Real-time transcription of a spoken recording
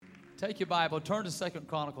Take your Bible, turn to 2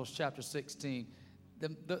 Chronicles chapter 16.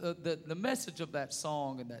 The message of that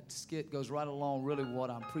song and that skit goes right along really with what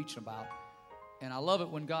I'm preaching about. And I love it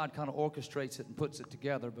when God kind of orchestrates it and puts it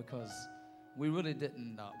together, because we really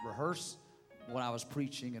didn't rehearse what I was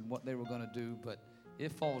preaching and what they were going to do, but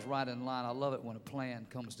it falls right in line. I love it when a plan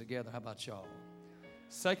comes together. How about y'all?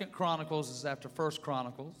 2 Chronicles is after 1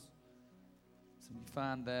 Chronicles. So if you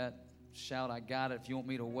find that, shout, I got it. If you want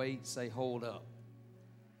me to wait, say, hold up.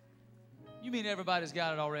 You mean everybody's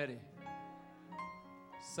got it already?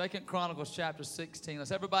 2 Chronicles chapter 16. Let's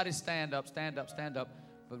everybody stand up, stand up, stand up.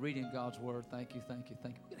 But reading God's word, thank you, thank you,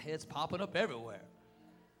 thank you. Heads popping up everywhere.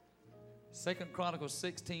 2 Chronicles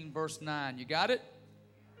 16, verse 9. You got it?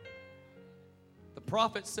 The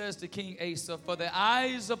prophet says to King Asa, for the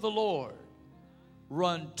eyes of the Lord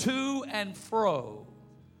run to and fro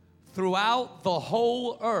throughout the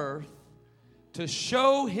whole earth to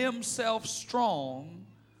show himself strong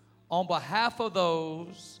on behalf of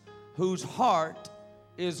those whose heart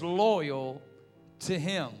is loyal to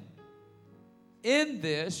him. In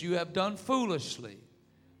this you have done foolishly.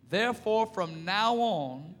 Therefore, from now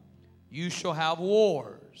on, you shall have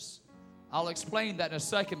wars. I'll explain that in a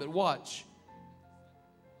second, but watch.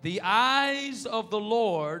 The eyes of the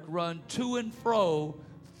Lord run to and fro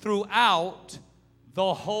throughout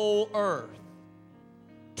the whole earth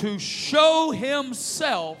to show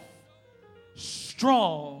himself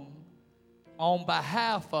strong on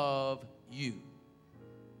behalf of you.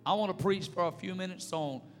 I want to preach for a few minutes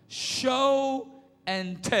on show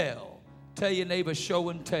and tell. Tell your neighbor, show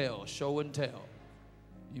and tell, show and tell.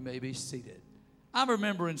 You may be seated. I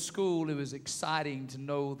remember in school it was exciting to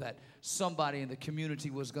know that somebody in the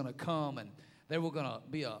community was going to come, and they were going to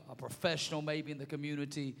be a professional maybe in the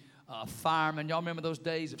community, a fireman. Y'all remember those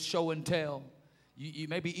days of show and tell? You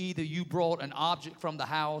maybe either you brought an object from the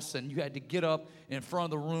house and you had to get up in front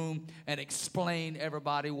of the room and explain to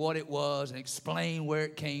everybody what it was and explain where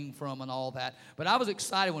it came from and all that. But I was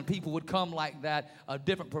excited when people would come like that,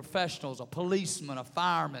 different professionals, a policeman, a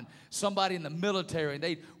fireman, somebody in the military.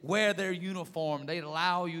 They'd wear their uniform. They'd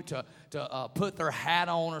allow you to put their hat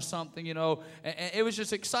on or something, you know. And it was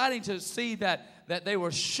just exciting to see that they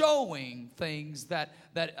were showing things that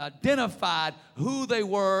identified who they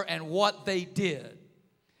were and what they did.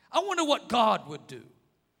 I wonder what God would do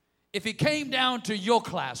if he came down to your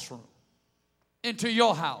classroom, into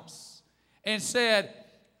your house, and said,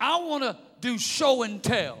 I want to do show and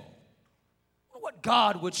tell. What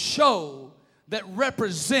God would show that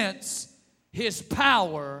represents his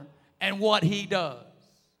power and what he does.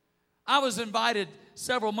 I was invited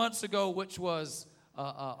several months ago, which was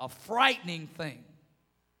a frightening thing.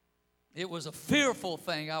 It was a fearful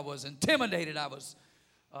thing. I was intimidated. I was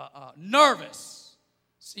nervous.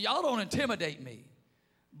 See, y'all don't intimidate me,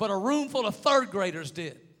 but a room full of third graders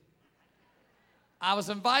did. I was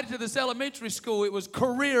invited to this elementary school. It was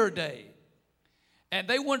career day. And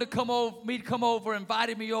they wanted to come over,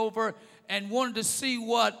 invited me over, and wanted to see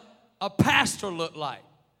what a pastor looked like.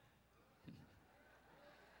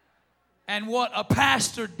 And what a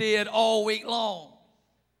pastor did all week long,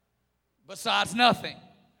 besides nothing.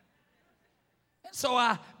 And so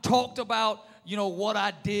I talked about, you know, what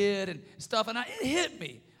I did and stuff, and it hit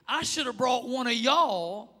me. I should have brought one of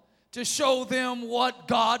y'all to show them what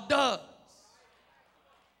God does.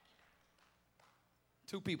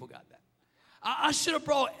 2 people got that. I should have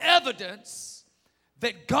brought evidence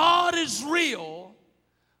that God is real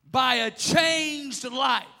by a changed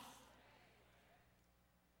life.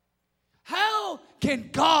 How can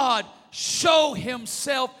God show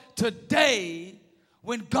himself today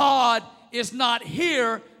when God is not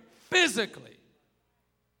here physically?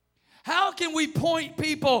 How can we point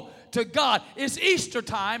people to God? It's Easter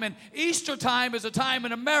time, and Easter time is a time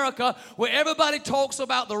in America where everybody talks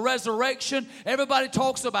about the resurrection, everybody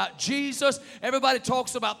talks about Jesus, everybody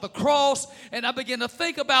talks about the cross, and I begin to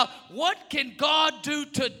think about what can God do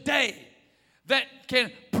today that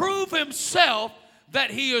can prove himself that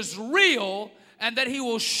he is real and that he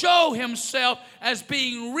will show himself as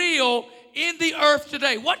being real in the earth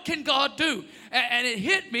today. What can God do? And it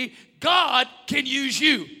hit me, God can use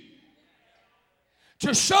you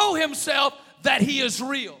to show himself that he is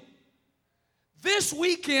real. This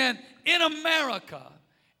weekend in America,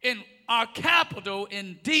 in our capital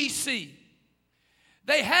in D.C.,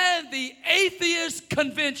 they had the Atheist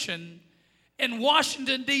Convention in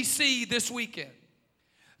Washington, D.C. this weekend.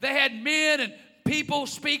 They had men and people,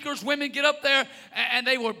 speakers, women get up there, and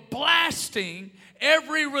they were blasting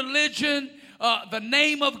every religion, the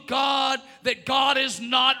name of God, that God is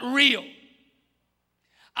not real.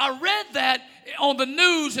 I read that on the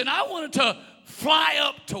news, and I wanted to fly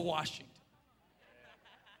up to Washington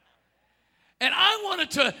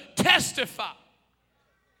wanted to testify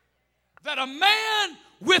that a man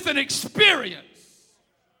with an experience,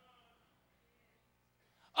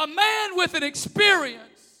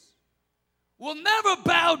 will never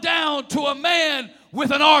bow down to a man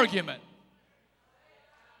with an argument.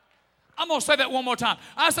 I'm going to say that one more time.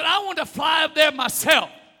 I said, I wanted to fly up there myself.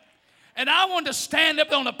 And I wanted to stand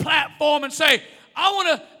up on the platform and say, I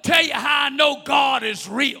want to tell you how I know God is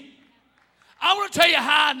real. I want to tell you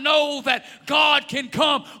how I know that God can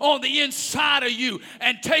come on the inside of you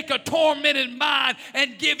and take a tormented mind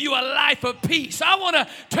and give you a life of peace. I want to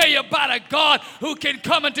tell you about a God who can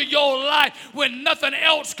come into your life when nothing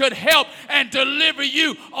else could help and deliver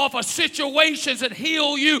you off of situations and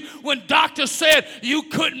heal you when doctors said you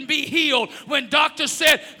couldn't be healed, when doctors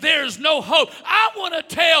said there's no hope. I want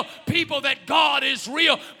to tell people that God is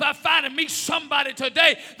real by finding me somebody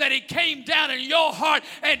today that He came down in your heart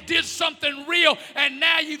and did something real, and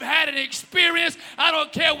now you've had an experience. I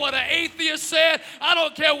don't care what an atheist said. I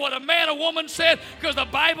don't care what a man or woman said, because the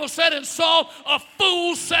Bible said in Psalm, a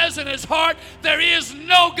fool says in his heart, there is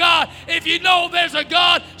no God. If you know there's a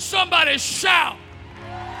God, somebody shout.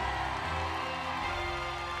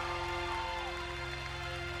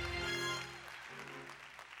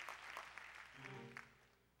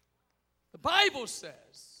 The Bible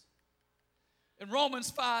says in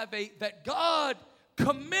Romans 5:8 that God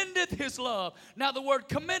commendeth His love. Now the word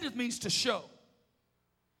commendeth means to show.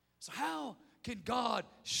 So how can God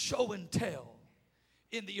show and tell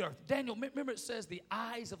in the earth? Daniel, remember it says the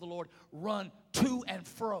eyes of the Lord run to and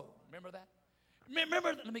fro. Remember that?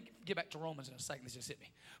 Remember, let me get back to Romans in a second. This just hit me.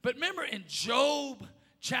 But remember in Job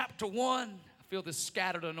chapter 1, I feel this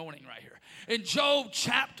scattered anointing right here. In Job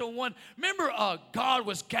chapter 1, remember God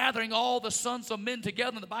was gathering all the sons of men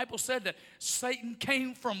together, and the Bible said that Satan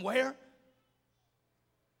came from where?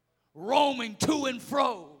 Roaming to and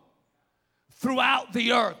fro throughout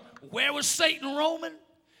the earth. Where was Satan roaming?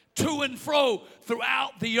 To and fro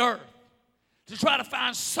throughout the earth to try to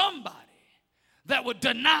find somebody that would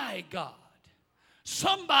deny God,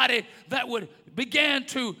 somebody that would begin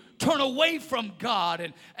to turn away from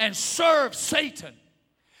God and serve Satan.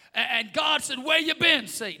 And God said, where you been,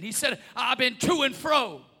 Satan? He said, I've been to and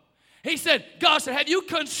fro. He said, God said, have you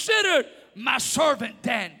considered my servant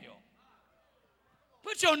Daniel?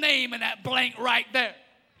 Put your name in that blank right there.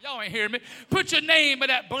 Y'all ain't hearing me. Put your name in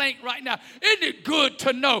that blank right now. Isn't it good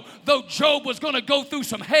to know, though Job was going to go through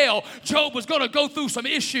some hell, Job was going to go through some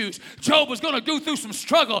issues, Job was going to go through some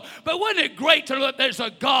struggle, but wasn't it great to know that there's a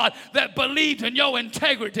God that believed in your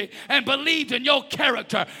integrity and believed in your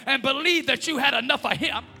character and believed that you had enough of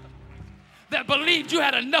Him, that believed you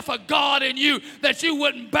had enough of God in you, that you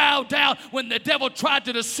wouldn't bow down when the devil tried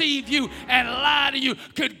to deceive you and lie to you?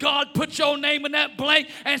 Could God put your name in that blank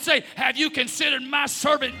and say, have you considered my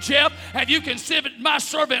servant Jeff? Have you considered my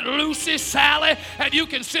servant Lucy, Sally? Have you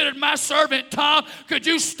considered my servant Tom? Could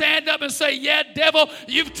you stand up and say, yeah, devil,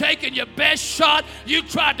 you've taken your best shot. You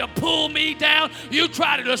tried to pull me down. You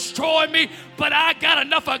tried to destroy me. But I got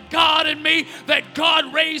enough of God in me that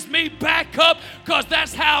God raised me back up, because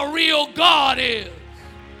that's how real God is.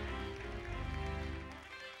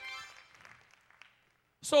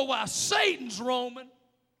 So while Satan's roaming,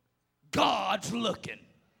 God's looking.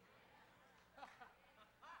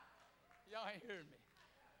 Y'all ain't hearing me.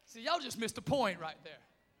 See, y'all just missed the point right there.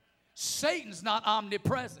 Satan's not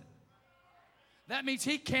omnipresent. That means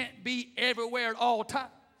he can't be everywhere at all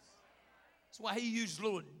times. That's why he uses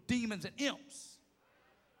little demons and imps.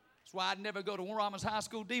 That's why I'd never go to Warren's High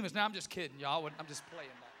School Demons. Now, I'm just kidding, y'all. I'm just playing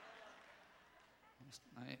that.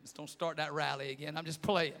 Just don't start that rally again. I'm just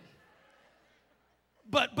playing.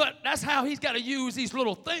 But that's how he's got to use these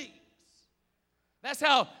little things. That's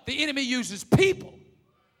how the enemy uses people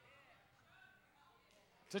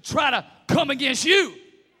to try to come against you.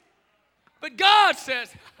 But God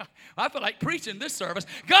says, I feel like preaching this service.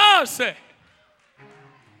 God said,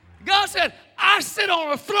 I sit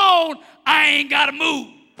on a throne, I ain't got to move.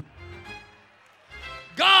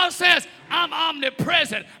 God says, I'm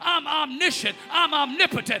omnipresent, I'm omniscient, I'm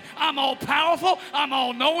omnipotent, I'm all-powerful, I'm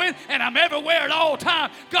all-knowing, and I'm everywhere at all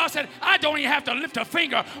times. God said, I don't even have to lift a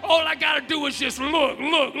finger. All I got to do is just look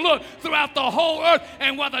throughout the whole earth,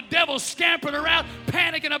 and while the devil's scampering around,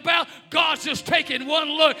 panicking about, God's just taking one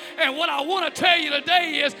look. And what I want to tell you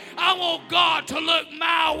today is, I want God to look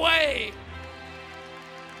my way.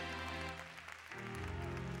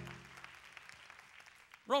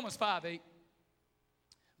 Romans 5:8.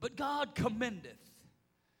 But God commendeth.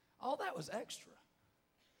 Oh, that was extra.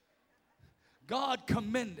 God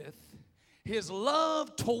commendeth His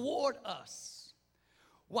love toward us.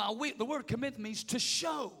 While the word commend means to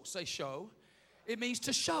show. Say show. It means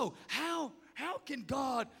to show. How can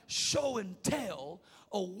God show and tell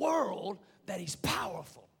a world that he's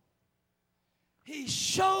powerful? He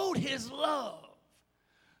showed his love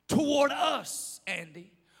toward us,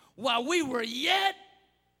 Andy, while we were yet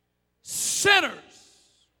sinners.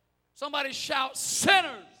 Somebody shout,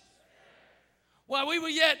 sinners. While we were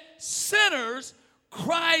yet sinners,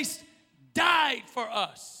 Christ died for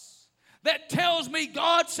us. That tells me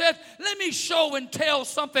God said, let me show and tell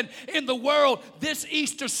something in the world this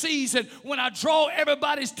Easter season when I draw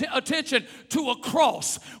everybody's attention to a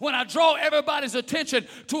cross, when I draw everybody's attention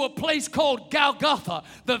to a place called Golgotha,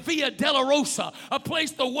 the Via Dolorosa, a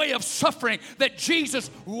place, the way of suffering, that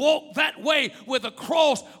Jesus walked that way with a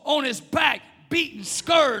cross on his back, beaten,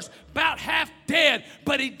 scourged, about half dead,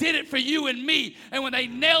 but he did it for you and me. And when they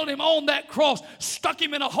nailed him on that cross, stuck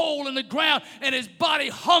him in a hole in the ground, and his body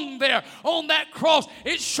hung there on that cross,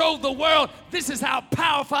 it showed the world, this is how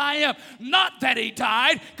powerful I am. Not that he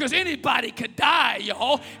died, because anybody could die,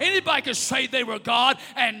 y'all. Anybody could say they were God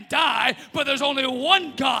and die, but there's only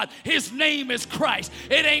one God. His name is Christ.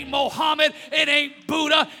 It ain't Mohammed. It ain't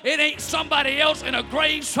Buddha. It ain't somebody else in a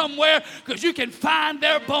grave somewhere, because you can find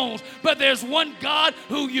their bones. But there's one God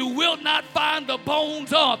who you will not find the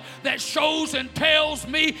bones of, that shows and tells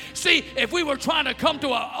me. See, if we were trying to come to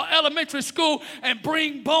an elementary school and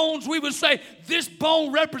bring bones, we would say this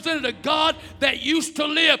bone represented a God that used to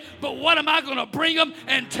live. But what am I going to bring them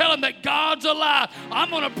and tell them that God's alive?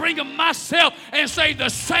 I'm going to bring them myself and say the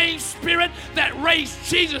same Spirit that raised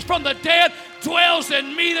Jesus from the dead dwells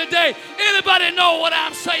in me today. Anybody know what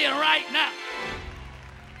I'm saying right now?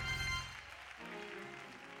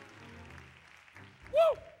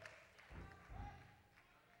 Woo!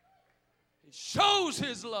 Shows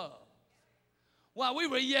his love while we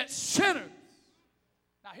were yet sinners.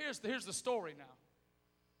 Now here's the story now.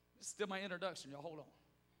 This is still my introduction, y'all. Hold on.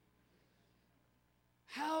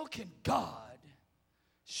 How can God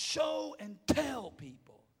show and tell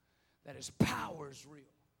people that his power is real?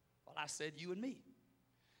 Well, I said you and me.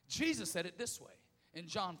 Jesus said it this way in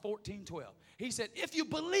John 14:12. He said, if you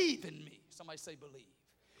believe in me, somebody say believe.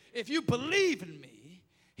 If you believe in me,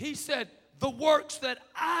 he said, the works that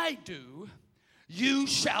I do, you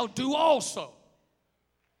shall do also.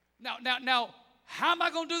 Now, how am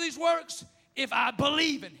I going to do these works? If I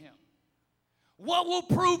believe in him. What will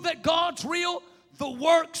prove that God's real? The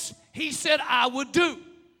works he said I would do.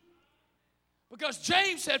 Because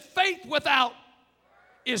James said faith without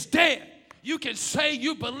is dead. You can say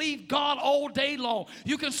you believe God all day long.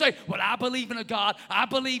 You can say, well, I believe in a God. I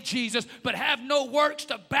believe Jesus. But have no works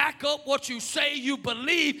to back up what you say you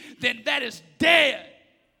believe, then that is dead.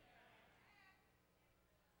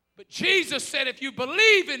 But Jesus said, if you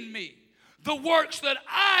believe in me, the works that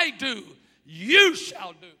I do, you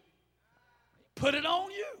shall do. Put it on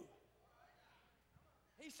you.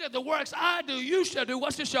 He said, the works I do, you shall do.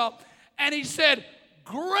 What's this, y'all? And he said,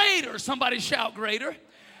 greater. Somebody shout greater.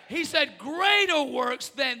 He said, greater works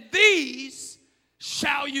than these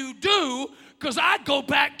shall you do, because I go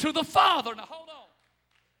back to the Father. Now, hold on.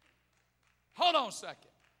 Hold on a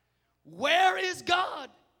second. Where is God?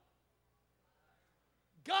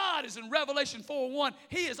 God is in Revelation 4:1.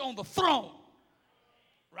 He is on the throne.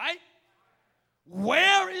 Right?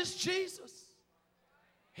 Where is Jesus?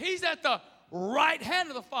 He's at the right hand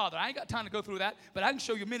of the Father. I ain't got time to go through that, but I can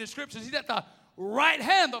show you many scriptures. He's at the right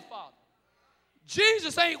hand of the Father.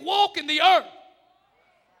 Jesus ain't walking the earth.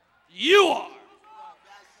 You are.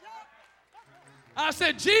 I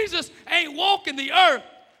said, Jesus ain't walking the earth.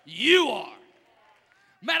 You are.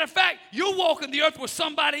 Matter of fact, you're walking the earth with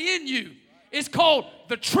somebody in you. It's called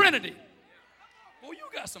the Trinity. Boy, you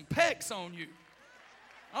got some pecs on you.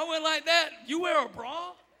 I went like that. You wear a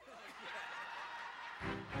bra?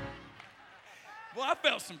 Boy, I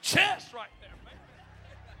felt some chest right there, man.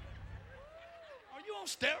 Are you on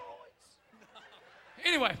steroids?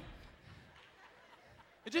 Anyway,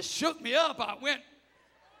 it just shook me up. I went,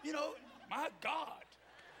 my God.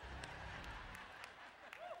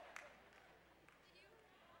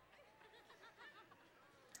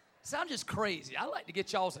 See, I'm just crazy. I like to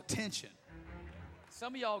get y'all's attention.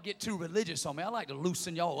 Some of y'all get too religious on me. I like to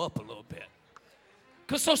loosen y'all up a little bit.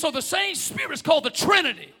 Because so the same Spirit is called the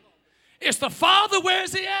Trinity. It's the Father, where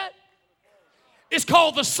is he at? It's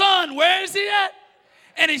called the Son, where is he at?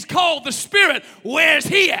 And he's called the Spirit, where is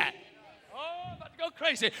he at? Oh, I'm about to go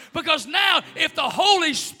crazy. Because now, if the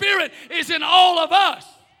Holy Spirit is in all of us,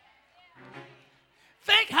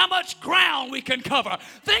 think how much ground we can cover.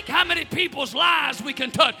 Think how many people's lives we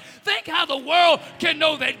can touch. Think how the world can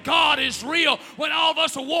know that God is real when all of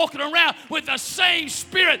us are walking around with the same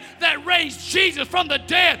Spirit that raised Jesus from the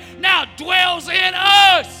dead now dwells in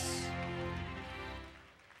us.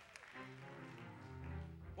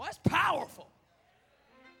 Well, that's powerful.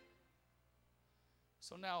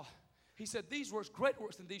 So now, he said, these works, great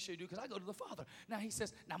works than these shall you do, because I go to the Father. Now he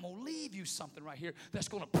says, now I'm going to leave you something right here that's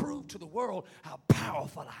going to prove to the world how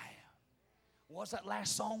powerful I am. What's that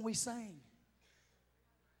last song we sang?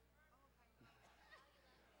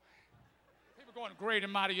 People going, great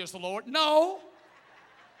and mighty is the Lord. No.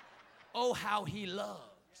 Oh, how he loves.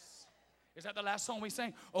 Is that the last song we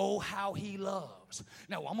sang? Oh, how he loves.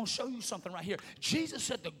 Now, I'm going to show you something right here. Jesus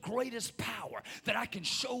said the greatest power that I can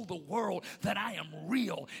show the world that I am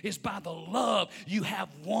real is by the love you have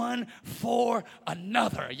one for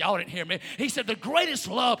another. Y'all didn't hear me. He said the greatest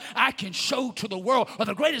love I can show to the world, or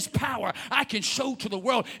the greatest power I can show to the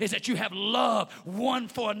world, is that you have love one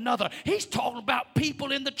for another. He's talking about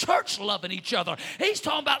people in the church loving each other. He's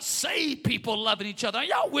talking about saved people loving each other. Are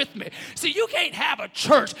y'all with me? See, you can't have a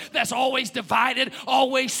church that's always divided,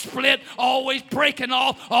 always split, always breaking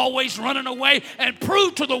off, always running away, and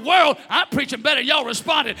prove to the world, I'm preaching better, y'all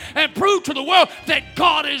responded, and prove to the world that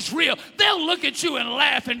God is real. They'll look at you and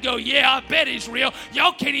laugh and go, yeah, I bet he's real.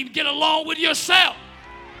 Y'all can't even get along with yourself.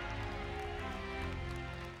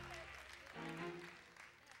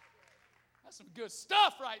 That's some good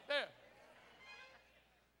stuff right there.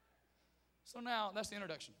 So now, that's the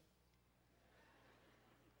introduction.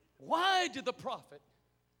 Why did the prophet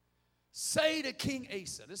say to King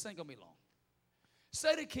Asa, this ain't going to be long,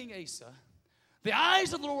 say to King Asa, the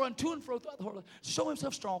eyes of the Lord run to and fro throughout the whole, show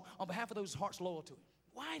himself strong on behalf of those hearts loyal to him?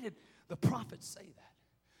 Why did the prophet say that?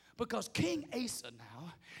 Because King Asa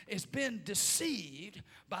now has been deceived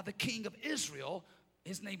by the king of Israel.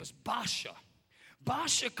 His name is Baasha.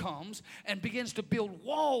 Baasha comes and begins to build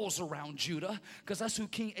walls around Judah, because that's who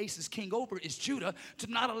King Asa's king over is, Judah,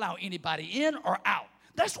 to not allow anybody in or out.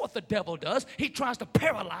 That's what the devil does. He tries to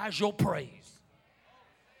paralyze your praise.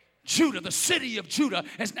 Judah, the city of Judah,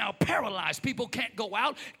 is now paralyzed. People can't go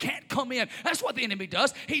out, can't come in. That's what the enemy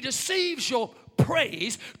does. He deceives your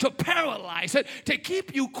praise to paralyze it, to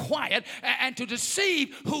keep you quiet, and to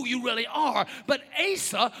deceive who you really are. But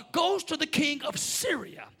Asa goes to the king of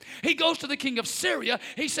Syria. He goes to the king of Syria.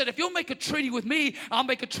 He said, if you'll make a treaty with me, I'll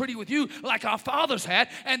make a treaty with you like our fathers had,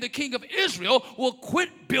 and the king of Israel will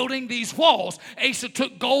quit building these walls. Asa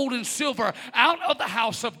took gold and silver out of the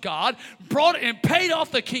house of God, brought it and paid off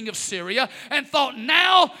the king of Syria, and thought,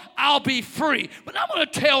 now I'll be free. But I'm going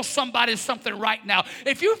to tell somebody something right now.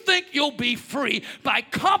 If you think you'll be free by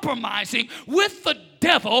compromising with the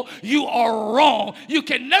devil, you are wrong. You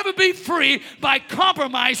can never be free by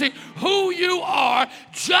compromising who you are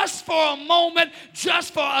just for a moment,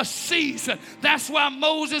 just for a season. That's why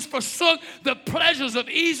Moses forsook the pleasures of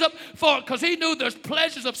Egypt, because he knew there's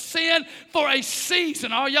pleasures of sin for a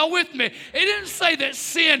season. Are y'all with me? It didn't say that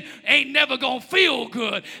sin ain't never gonna feel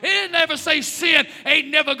good. It didn't ever say sin ain't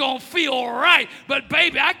never gonna feel right. But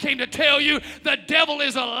baby, I came to tell you the devil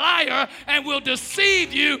is a liar and will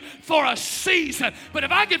deceive you for a season. But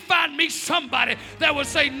if I could find me somebody that would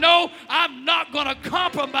say, no, I'm not going to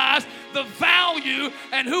compromise the value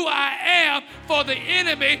and who I am for the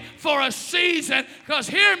enemy for a season, because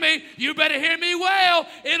hear me, you better hear me well,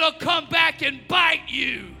 it'll come back and bite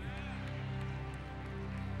you.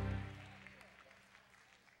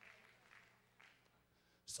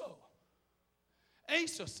 So,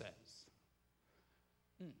 Asa says,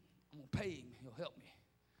 I'm going to pay him, he'll help me.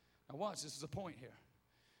 Now watch, this is a point here.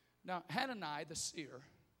 Now, Hanani, the seer,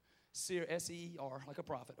 S-E-E-R, like a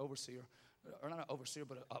prophet, overseer, or not an overseer,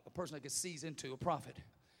 but a person that sees into a prophet.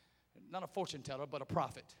 Not a fortune teller, but a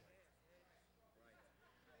prophet.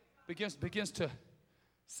 Begins to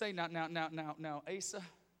say, now, Asa,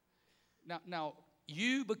 now,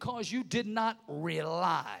 you, because you did not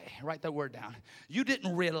rely, write that word down, you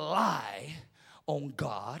didn't rely on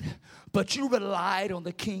God, but you relied on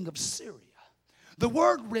the king of Syria. The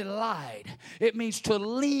word relied, it means to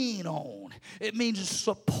lean on. It means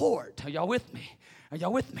support. Are y'all with me? Are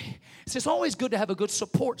y'all with me? It's always good to have a good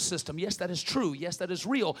support system. Yes, that is true. Yes, that is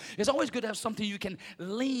real. It's always good to have something you can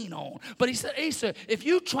lean on. But he said, Asa, if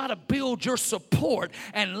you try to build your support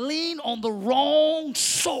and lean on the wrong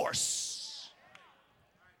source,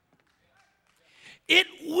 it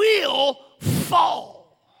will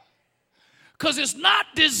fall. Because it's not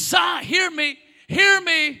designed. Hear me.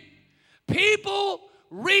 People,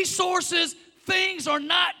 resources, things are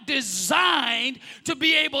not designed to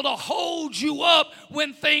be able to hold you up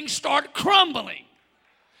when things start crumbling.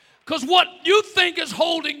 Because what you think is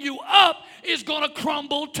holding you up is going to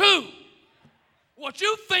crumble too. What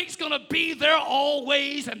you think's going to be there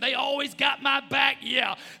always, and they always got my back,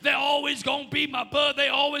 yeah. They're always going to be my bud. They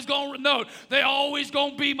always going to, no, they always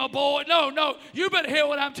going to be my boy. No, you better hear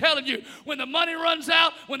what I'm telling you. When the money runs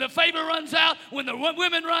out, when the favor runs out, when the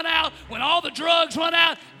women run out, when all the drugs run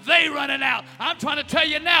out, they running out. I'm trying to tell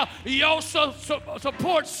you now, your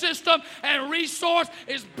support system and resource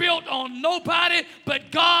is built on nobody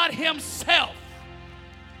but God himself.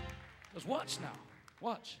 Because watch now,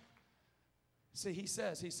 watch. See, he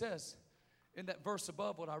says in that verse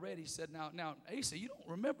above what I read, he said, now, Asa, you don't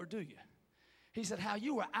remember, do you? He said, how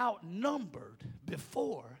you were outnumbered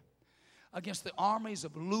before against the armies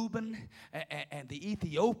of Luban and the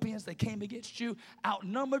Ethiopians that came against you,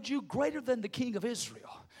 outnumbered you greater than the king of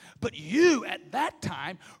Israel. But you, at that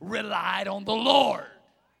time, relied on the Lord.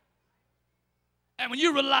 And when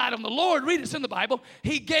you relied on the Lord, read this in the Bible,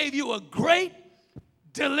 he gave you a great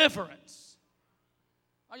deliverance.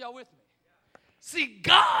 Are y'all with me? See,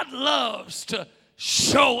 God loves to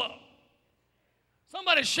show up.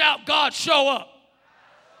 Somebody shout, God, show up.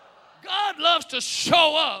 God loves to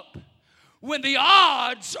show up when the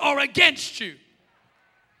odds are against you.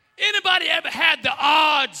 Anybody ever had the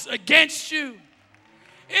odds against you?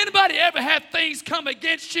 Anybody ever had things come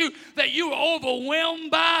against you that you were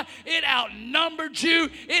overwhelmed by? It outnumbered you.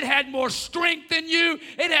 It had more strength than you.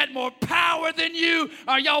 It had more power than you.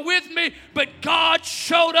 Are y'all with me? But God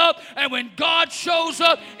showed up, and when God shows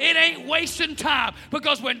up, it ain't wasting time.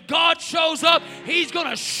 Because when God shows up, he's going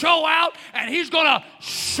to show out, and he's going to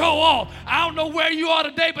show off. I don't know where you are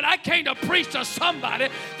today, but I came to preach to somebody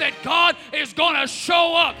that God is going to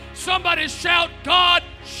show up. Somebody shout, God,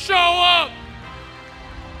 show up.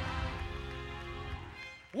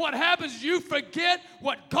 What happens is you forget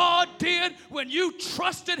what God did when you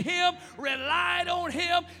trusted him, relied on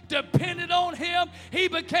him, depended on him. He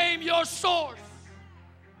became your source.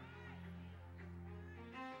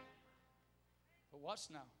 But watch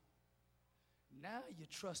now. Now you're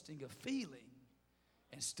trusting a feeling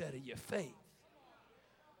instead of your faith.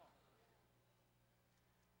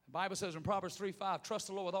 The Bible says in Proverbs 3:5, trust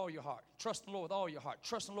the Lord with all your heart. Trust the Lord with all your heart.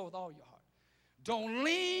 Trust the Lord with all your heart. Don't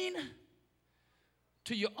lean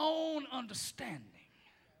to your own understanding.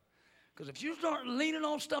 Because if you start leaning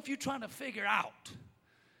on stuff you're trying to figure out,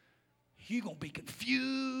 you're going to be a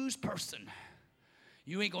confused person.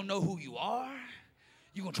 You ain't going to know who you are.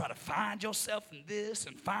 You're going to try to find yourself in this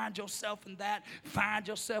and find yourself in that, find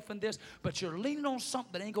yourself in this, but you're leaning on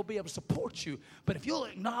something that ain't going to be able to support you. But if you'll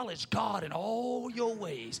acknowledge God in all your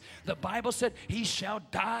ways, the Bible said he shall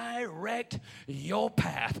direct your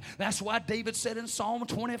path. That's why David said in Psalm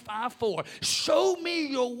 25:4, show me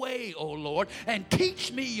your way, O Lord, and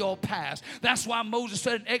teach me your paths. That's why Moses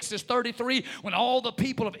said in Exodus 33, when all the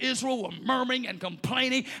people of Israel were murmuring and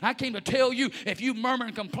complaining, I came to tell you, if you murmur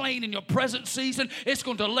and complain in your present season, it's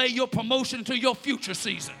going to delay your promotion into your future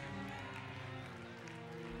season.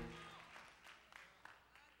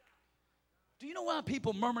 Do you know why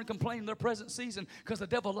people murmur and complain in their present season? Because the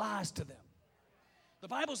devil lies to them. The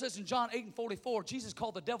Bible says in John 8:44, Jesus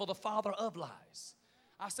called the devil the father of lies.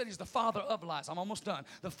 I said he's the father of lies. I'm almost done.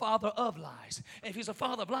 The father of lies. And if he's a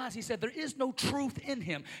father of lies, he said there is no truth in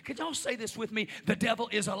him. Could y'all say this with me? The devil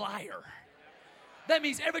is a liar. That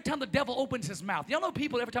means every time the devil opens his mouth, y'all know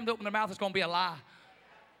people, every time they open their mouth, it's going to be a lie.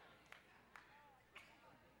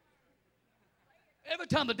 Every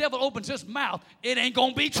time the devil opens his mouth, it ain't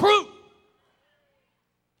going to be true.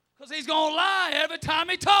 Because he's going to lie every time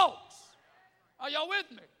he talks. Are y'all with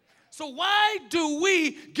me? So why do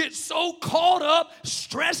we get so caught up,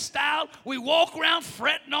 stressed out? We walk around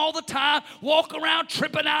fretting all the time, walk around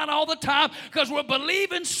tripping out all the time because we're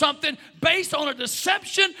believing something based on a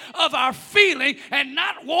deception of our feeling and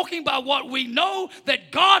not walking by what we know that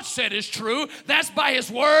God said is true. That's by his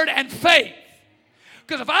word and faith.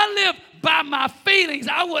 Because if I live by my feelings,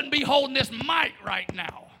 I wouldn't be holding this mic right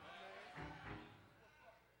now.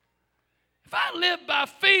 If I lived by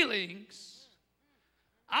feelings,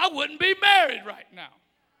 I wouldn't be married right now.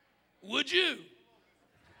 Would you?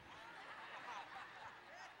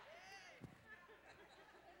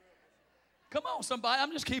 Come on, somebody.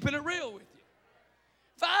 I'm just keeping it real with you.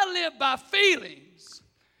 If I lived by feelings,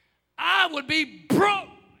 I would be broke.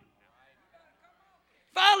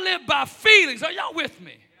 If I lived by feelings, are y'all with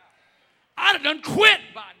me? I'd have done quit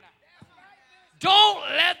by now. Don't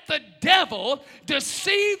let the devil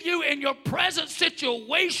deceive you in your present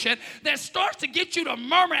situation that starts to get you to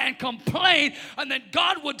murmur and complain, and then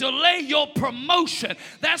God will delay your promotion.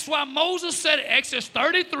 That's why Moses said in Exodus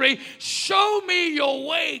 33, show me your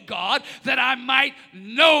way, God, that I might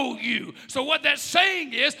know you. So what that's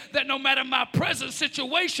saying is that no matter my present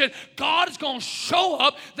situation, God is going to show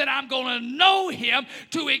up, that I'm going to know him,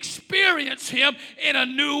 to experience him in a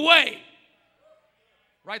new way.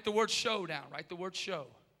 Write the word show down. Write the word show.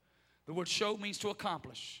 The word show means to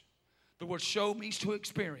accomplish. The word show means to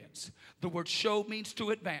experience. The word show means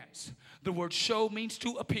to advance. The word show means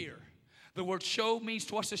to appear. The word show means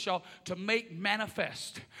to, watch this, y'all, to make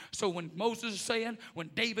manifest. So when Moses is saying, when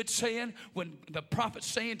David's saying, when the prophet's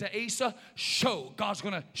saying to Asa, show, God's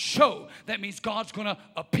going to show. That means God's going to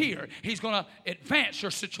appear. He's going to advance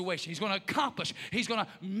your situation. He's going to accomplish. He's going to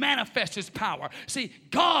manifest his power. See,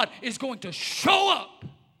 God is going to show up.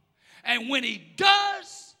 And when he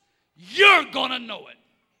does, you're going to know it.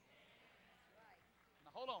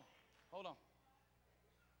 Now, hold on.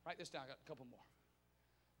 Write this down. I got a couple more.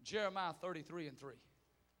 Jeremiah 33:3.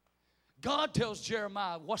 God tells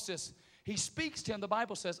Jeremiah, watch this, he speaks to him, the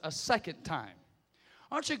Bible says, a second time.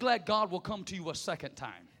 Aren't you glad God will come to you a second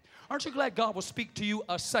time? Aren't you glad God will speak to you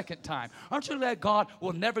a second time? Aren't you glad God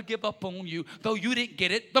will never give up on you, though you didn't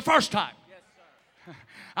get it the first time? Yes, sir.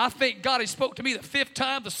 I think God, he spoke to me the fifth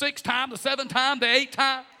time, the sixth time, the seventh time, the eighth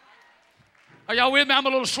time. Are y'all with me? I'm a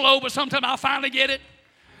little slow, but sometime I'll finally get it.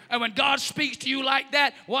 And when God speaks to you like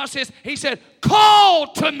that, watch this. He said,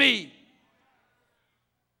 call to me.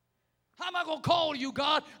 How am I going to call you,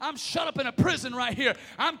 God? I'm shut up in a prison right here.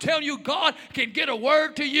 I'm telling you, God can get a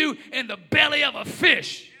word to you in the belly of a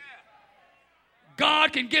fish.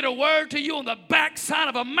 God can get a word to you on the backside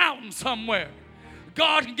of a mountain somewhere.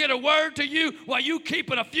 God can get a word to you while you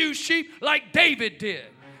keeping a few sheep like David did.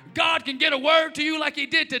 God can get a word to you like he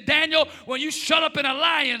did to Daniel when you shut up in a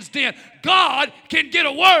lion's den. God can get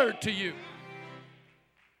a word to you.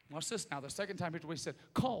 Watch this now. The second time he said,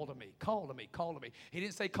 call to me, call to me, call to me. He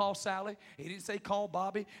didn't say call Sally. He didn't say call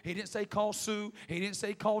Bobby. He didn't say call Sue. He didn't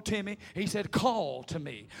say call Timmy. He said call to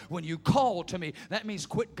me. When you call to me, that means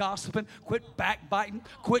quit gossiping, quit backbiting,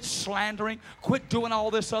 quit slandering, quit doing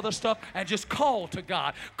all this other stuff, and just call to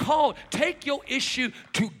God. Call. Take your issue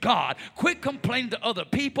to God. Quit complaining to other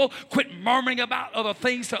people. Quit murmuring about other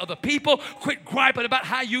things to other people. Quit griping about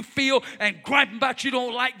how you feel and griping about you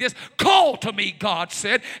don't like this. Call to me, God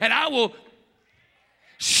said, and I will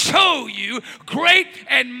show you great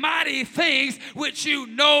and mighty things which you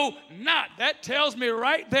know not. That tells me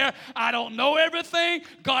right there, I don't know everything.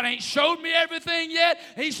 God ain't showed me everything yet.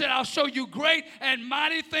 He said, I'll show you great and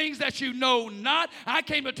mighty things that you know not. I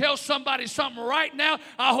came to tell somebody something right now.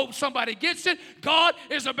 I hope somebody gets it. God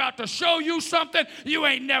is about to show you something you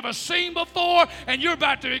ain't never seen before, and you're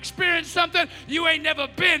about to experience something you ain't never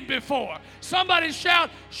been before. Somebody shout,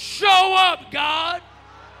 show up, God.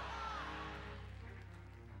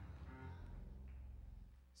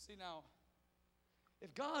 Now,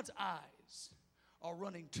 if God's eyes are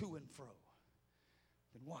running to and fro,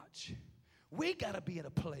 then watch. We got to be in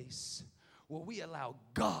a place where we allow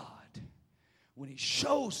God, when he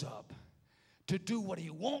shows up, to do what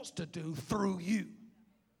he wants to do through you.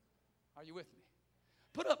 Are you with me?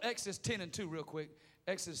 Put up Exodus 10:2 real quick.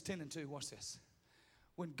 Exodus 10:2, watch this.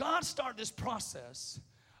 When God started this process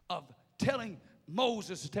of telling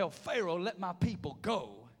Moses to tell Pharaoh, let my people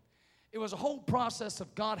go, it was a whole process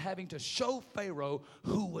of God having to show Pharaoh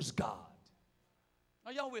who was God.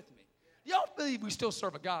 Are y'all with me? Y'all believe we still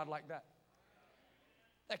serve a God like that?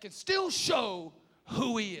 That can still show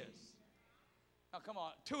who he is. Now, come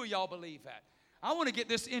on. Two of y'all believe that. I want to get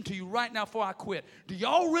this into you right now before I quit. Do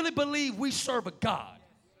y'all really believe we serve a God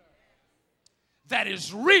that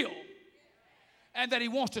is real and that he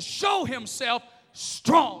wants to show himself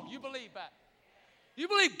strong? You believe that? You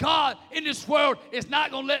believe God in this world is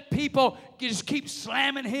not going to let people just keep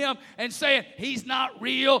slamming him and saying he's not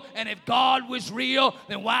real, and if God was real,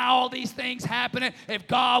 then why all these things happening? If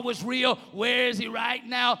God was real, where is he right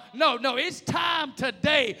now? No, it's time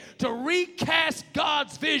today to recast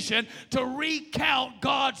God's vision, to recount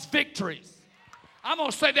God's victories. I'm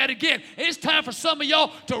going to say that again. It's time for some of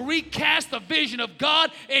y'all to recast the vision of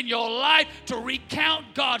God in your life, to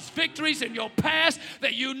recount God's victories in your past,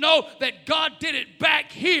 that you know that God did it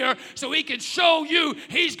back here so he can show you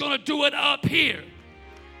he's going to do it up here.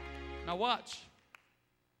 Now watch.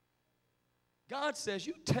 God says,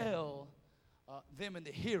 you tell them in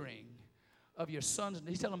the hearing of your sons.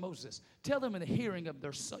 He's telling Moses, tell them in the hearing of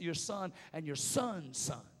your son and your son's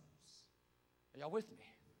sons. Are y'all with me?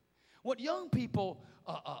 What young people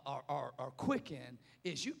are quick in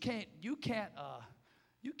is you can't dupe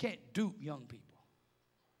young people.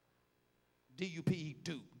 D-U-P-E,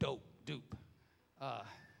 dupe.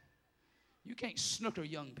 You can't snooker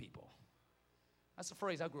young people. That's a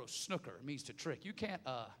phrase I grew up. Snooker. It means to trick. You can't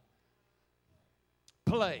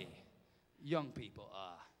play young people.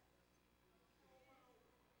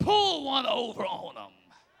 Pull one over on them.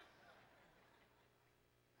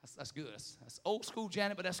 That's good. That's old school,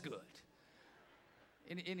 Janet, but that's good.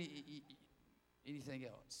 Anything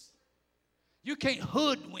else? You can't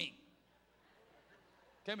hoodwink.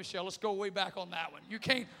 Okay, Michelle, let's go way back on that one. You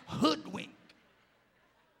can't hoodwink.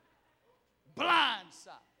 Blindside.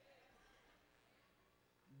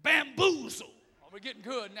 Bamboozle. Oh, we're getting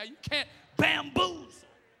good now. You can't bamboozle.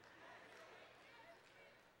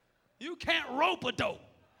 You can't rope-a-dope.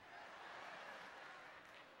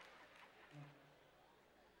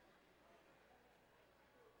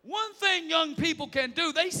 One thing young people can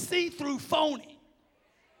do, they see through phony.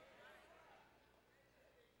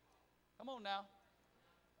 Come on now.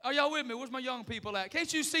 Are y'all with me? Where's my young people at?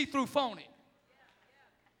 Can't you see through phony?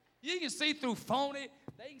 You can see through phony.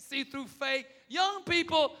 They can see through fake. Young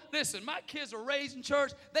people, listen, my kids are raised in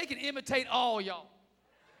church. They can imitate all y'all.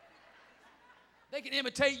 They can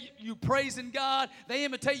imitate you praising God. They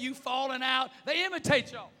imitate you falling out. They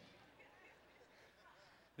imitate y'all.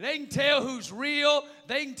 They can tell who's real.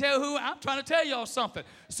 They can tell who. I'm trying to tell y'all something.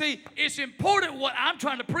 See, it's important what I'm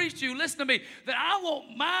trying to preach to you. Listen to me. That I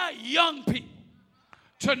want my young people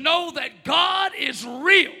to know that God is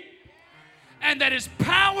real and that his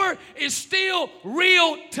power is still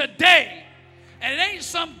real today. And it ain't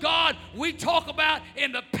some God we talk about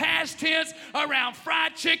in the past tense around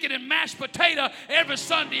fried chicken and mashed potato every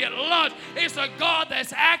Sunday at lunch. It's a God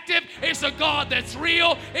that's active. It's a God that's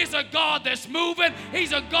real. It's a God that's moving.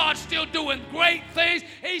 He's a God still doing great things.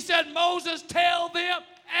 He said, Moses, tell them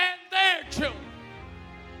and their children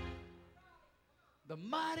the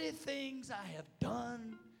mighty things I have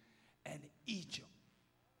done in Egypt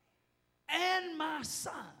and my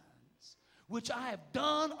signs which I have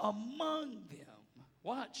done among them.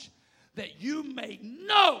 Watch, that you may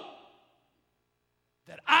know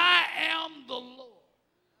that I am the Lord.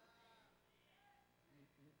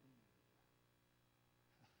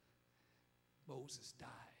 Moses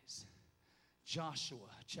dies. Joshua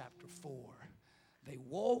chapter 4. They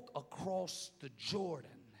walk across the Jordan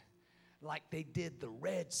like they did the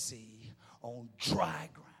Red Sea on dry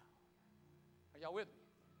ground. Are y'all with me?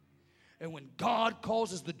 And when God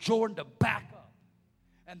causes the Jordan to back up,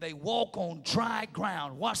 and they walk on dry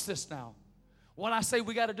ground. Watch this now. What I say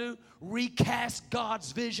we got to do, recast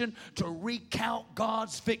God's vision to recount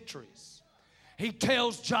God's victories. He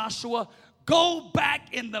tells Joshua, go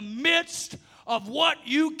back in the midst of what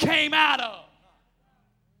you came out of.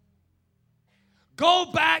 Go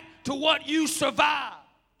back to what you survived.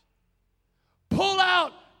 Pull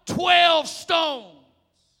out 12 stones.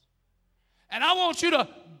 And I want you to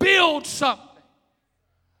build something.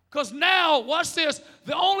 Because now, watch this,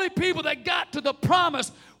 the only people that got to the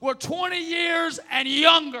promise were 20 years and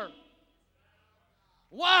younger.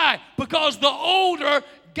 Why? Because the older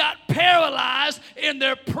got paralyzed in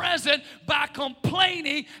their present by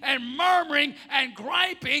complaining and murmuring and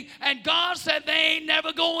griping, and God said they ain't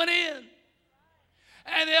never going in.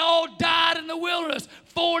 And they all died in the wilderness,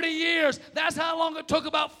 40 years. That's how long it took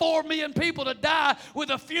about 4 million people to die with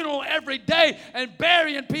a funeral every day and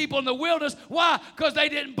burying people in the wilderness. Why? Because they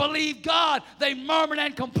didn't believe God. They murmured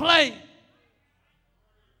and complained.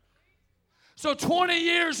 So 20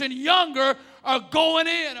 years and younger are going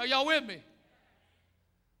in. Are y'all with me?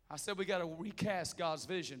 I said we got to recast God's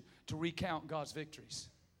vision to recount God's victories.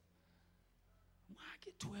 Why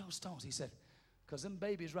get 12 stones? He said, because them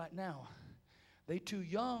babies right now, they too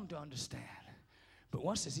young to understand. But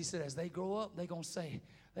watch this. He said, as they grow up, they're going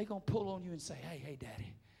to pull on you and say, hey,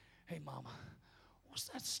 daddy, hey, mama, what's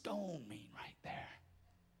that stone mean right there?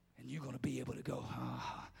 And you're going to be able to go,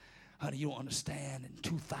 honey, you don't understand. In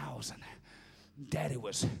 2000, Daddy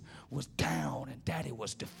was down and Daddy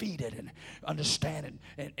was defeated. And understand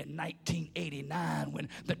in 1989 when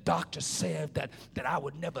the doctor said that I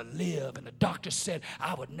would never live, and the doctor said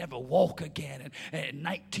I would never walk again. And in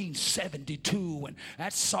 1972 when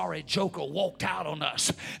that sorry joker walked out on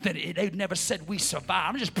us, that they never said we survived.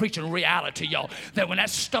 I'm just preaching reality, y'all. That when that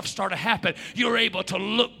stuff started to happen, you're able to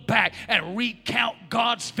look back and recount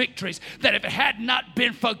God's victories. That if it had not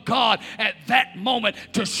been for God at that moment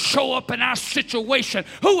to show up in our situation, situation,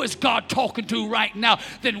 who is God talking to right now,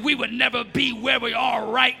 then we would never be where we are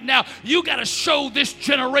right now. You got to show this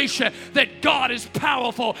generation that God is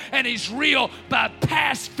powerful and He's real by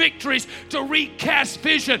past victories to recast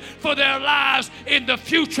vision for their lives in the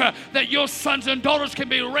future, that your sons and daughters can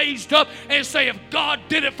be raised up and say, if God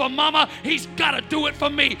did it for mama, He's got to do it for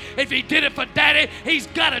me. If He did it for daddy, He's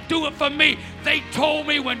got to do it for me. They told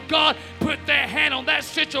me when God put their hand on that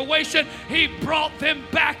situation, He brought them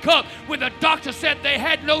back up. When the doctor said they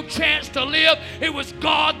had no chance to live, it was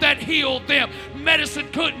God that healed them. Medicine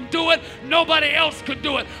couldn't do it. Nobody else could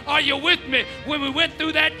do it. Are you with me? When we went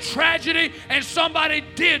through that tragedy and somebody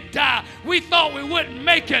did die, we thought we wouldn't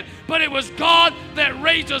make it, but it was God that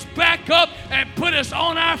raised us back up and put us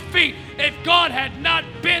on our feet. If God had not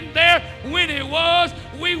been there when it was,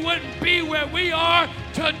 we wouldn't be where we are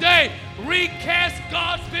today. Recast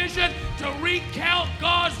God's vision to recount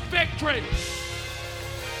God's victory.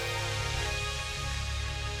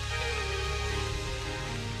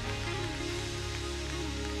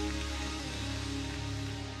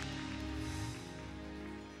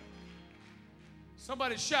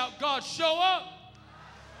 Somebody shout, God, show up.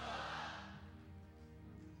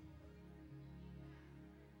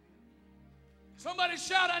 Somebody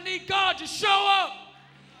shout, I need God to show up.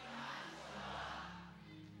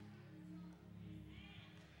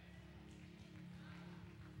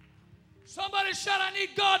 Somebody shout, I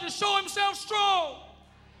need God to show Himself strong.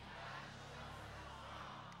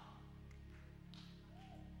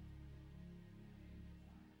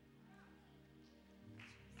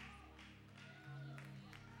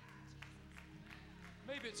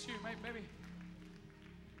 Maybe it's you.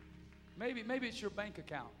 Maybe it's your bank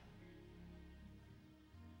account.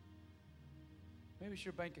 Maybe it's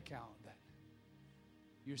your bank account that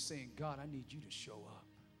you're saying, God, I need you to show up.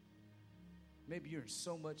 Maybe you're in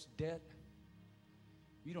so much debt,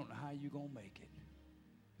 you don't know how you're going to make it.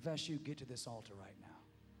 If that's you, get to this altar right now.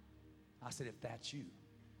 I said, if that's you.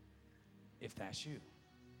 If that's you.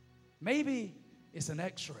 Maybe it's an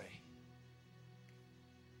x-ray.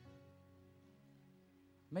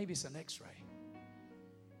 Maybe it's an x-ray.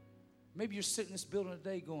 Maybe you're sitting in this building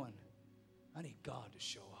today going, I need God to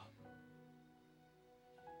show up.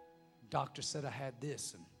 Doctor said I had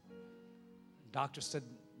this, and doctor said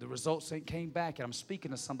the results ain't came back, and I'm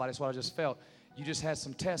speaking to somebody. That's what I just felt. You just had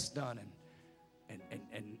some tests done, and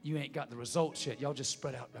you ain't got the results yet. Y'all just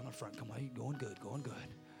spread out down the front. Come on, you're going good, going good.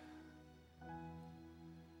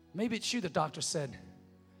 Maybe it's you, the doctor said,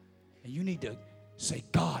 and you need to say,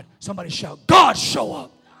 God. Somebody shout, God, show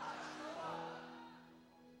up.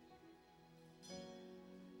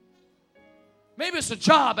 Maybe it's a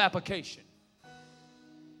job application.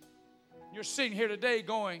 You're sitting here today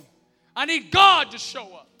going, I need God to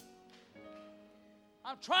show up.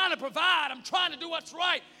 I'm trying to provide. I'm trying to do what's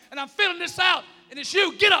right. And I'm filling this out. And it's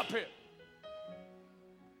you. Get up here.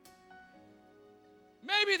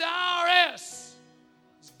 Maybe the IRS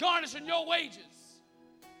is garnishing your wages.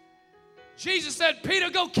 Jesus said, Peter,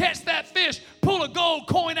 go catch that fish. Pull a gold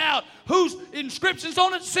coin out. Whose inscription's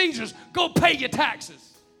on it? Caesar's. Go pay your taxes.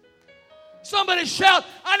 Somebody shout,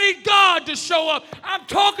 I need God to show up. I'm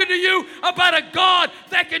talking to you about a God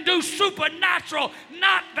that can do supernatural,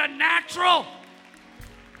 not the natural.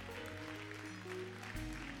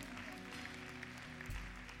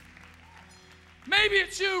 Maybe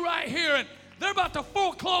it's you right here, and they're about to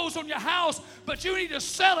foreclose on your house, but you need to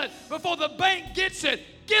sell it before the bank gets it.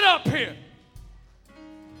 Get up here.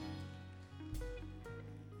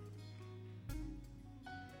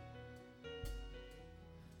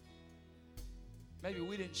 Maybe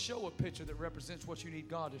we didn't show a picture that represents what you need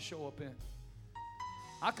God to show up in.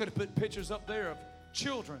 I could have put pictures up there of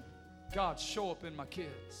children. God, show up in my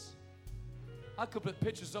kids. I could put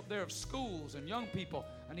pictures up there of schools and young people.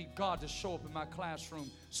 I need God to show up in my classroom.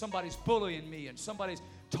 Somebody's bullying me, and somebody's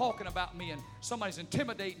talking about me, and somebody's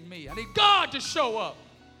intimidating me. I need God to show up.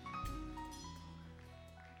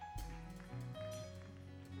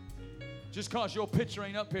 Just because your picture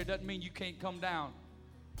ain't up here doesn't mean you can't come down.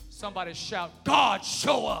 Somebody shout, God,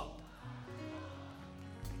 show up.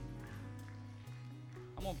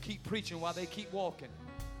 I'm going to keep preaching while they keep walking.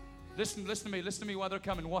 Listen to me while they're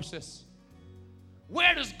coming. Watch this.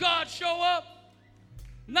 Where does God show up?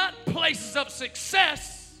 Not places of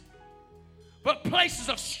success, but places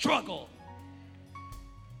of struggle.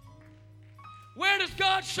 Where does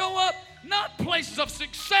God show up? Not places of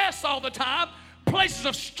success all the time, places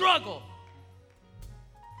of struggle.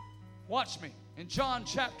 Watch me. In John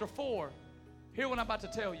chapter 4, hear what I'm about to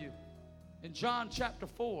tell you. In John chapter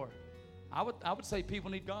 4, I would say people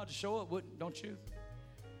need God to show up, don't you?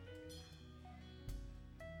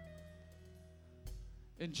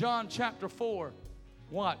 In John chapter 4,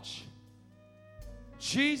 watch.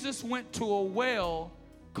 Jesus went to a well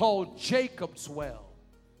called Jacob's well.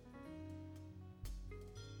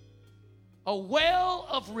 A well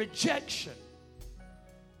of rejection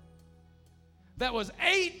that was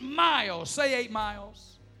 8 miles, say 8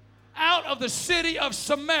 miles, out of the city of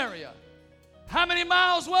Samaria. How many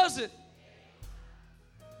miles was it?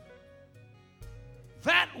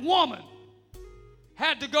 That woman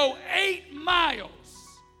had to go 8 miles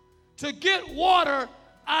to get water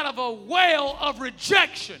out of a well of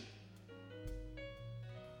rejection.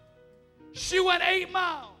 She went 8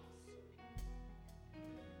 miles.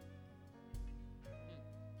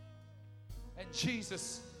 And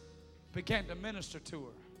Jesus began to minister to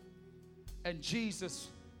her. And Jesus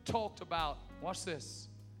talked about, watch this.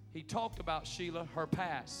 He talked about, Sheila, her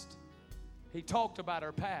past. He talked about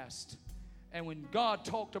her past. And when God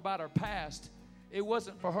talked about her past, it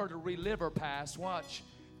wasn't for her to relive her past. Watch.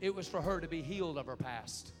 It was for her to be healed of her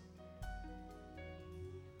past.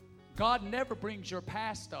 God never brings your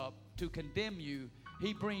past up to condemn you.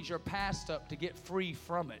 He brings your past up to get free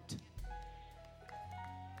from it.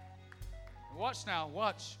 Watch now,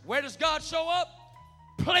 watch. Where does God show up?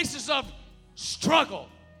 Places of struggle.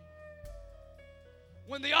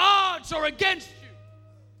 When the odds are against you,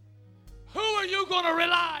 who are you going to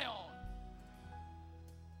rely on?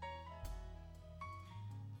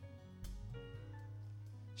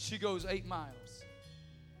 She goes 8 miles.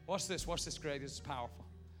 Watch this, Greg. This is powerful.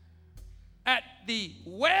 At the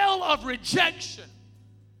well of rejection,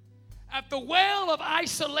 at the well of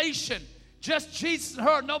isolation, just Jesus and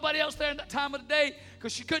her, nobody else there in that time of the day,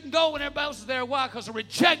 because she couldn't go when everybody else was there. Why? Because of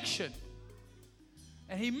rejection.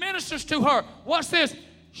 And he ministers to her. Watch this.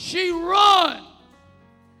 She runs.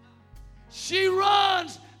 She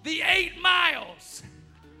runs the 8 miles.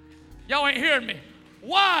 Y'all ain't hearing me.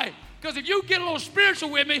 Why? Because if you get a little spiritual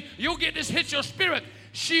with me, you'll get this hit your spirit.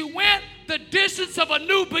 She went the distance of a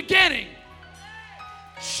new beginning.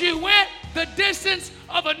 She went the distance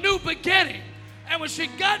of a new beginning. And when she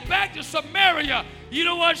got back to Samaria, you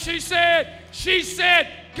know what she said? She said,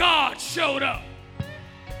 God showed up.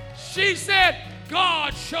 She said,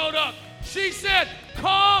 God showed up. She said,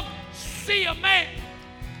 come see a man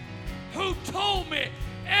who told me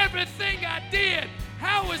everything I did.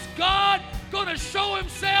 How is God going to show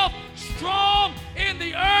himself strong in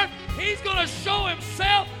the earth? He's going to show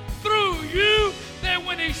himself through you. That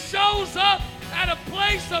when he shows up at a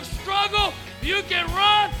place of struggle, you can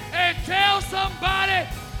run and tell somebody,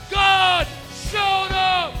 God showed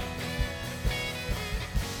up.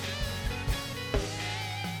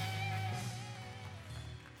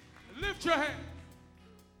 Lift your hand.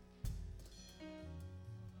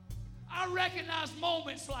 I recognize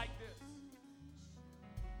moments like this.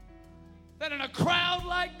 That in a crowd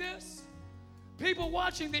like this, people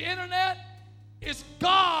watching the internet, it's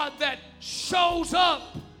God that shows up.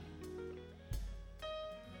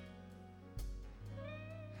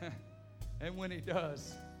 And when he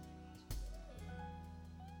does,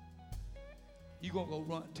 you're going to go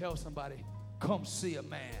run and tell somebody, come see a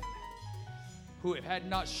man who, if had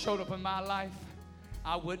not showed up in my life,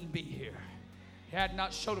 I wouldn't be here. If he had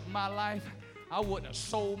not showed up in my life, I wouldn't have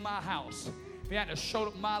sold my house. If he hadn't showed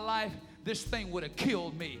up in my life, this thing would have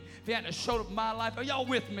killed me. If he hadn't showed up in my life, are y'all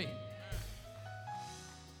with me?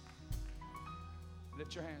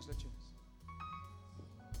 Lift your hands, lift your hands.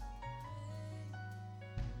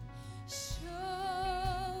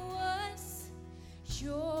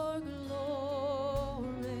 Your glory.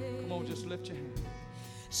 Come on, just lift your hand.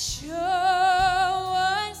 Show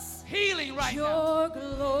us healing right your now.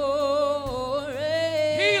 Glory.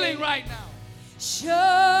 Healing right now. Show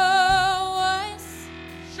us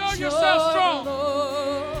Show yourself strong.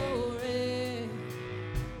 Glory.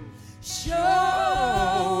 Show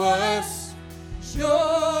us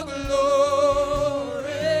your glory.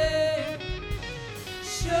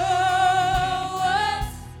 Show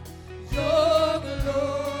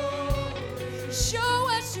Show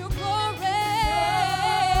us your glory.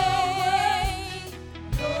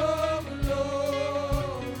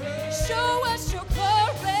 Show us your glory.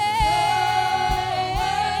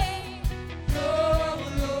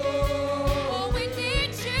 Oh, we need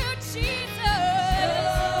you, Jesus.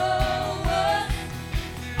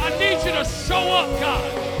 I need you to show up,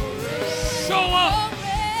 God. Show up.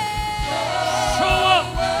 Show up.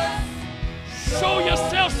 Show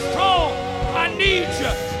yourself strong. I need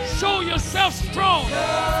you. Show yourself strong.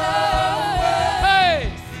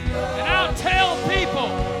 Hey, and I'll tell people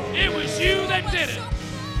it was you that did it.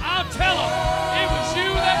 I'll tell them it was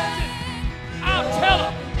you that did it. I'll tell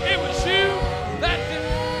them it was you that did it.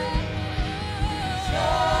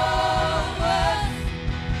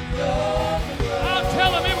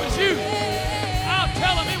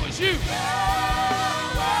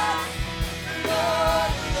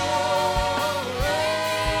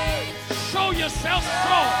 yourself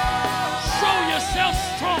strong. Show yourself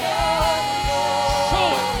strong.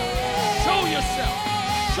 Show it. Show yourself.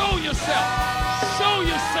 Show yourself. Show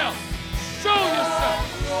yourself. Show yourself.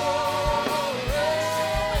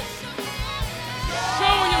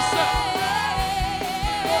 Show yourself.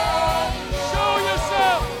 Show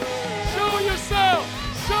yourself. Show yourself.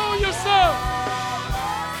 Show yourself.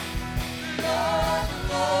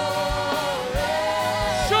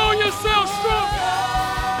 Show yourself strong.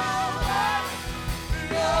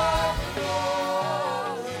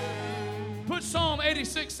 Put Psalm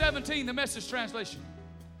 86:17, the Message translation.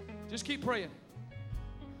 Just keep praying.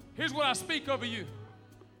 Here's what I speak over you.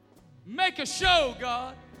 Make a show,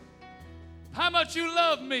 God, how much you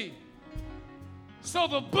love me, so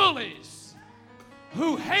the bullies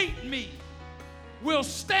who hate me will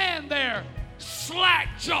stand there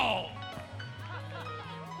slack-jawed.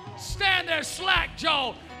 Stand there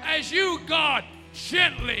slack-jawed as you, God,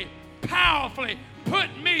 gently, powerfully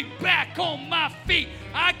put me back on my feet.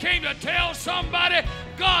 I came to tell somebody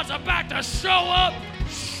God's about to show up,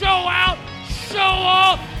 show out, show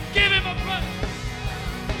off. Give him a praise.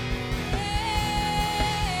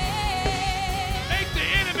 Make the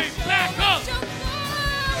enemy back up.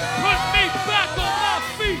 Put me back on my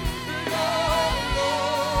feet.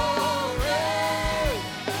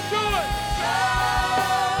 Do it.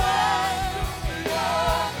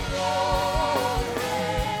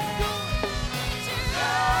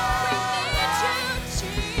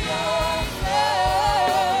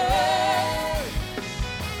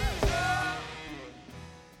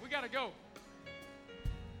 We got to go.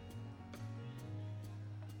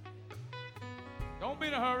 Don't be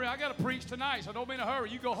in a hurry. I got to preach tonight, so don't be in a hurry.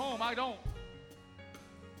 You go home. I don't.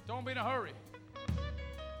 Don't be in a hurry.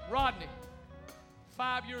 Rodney,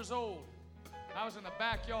 5 years old. I was in the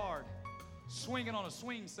backyard swinging on a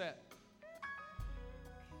swing set.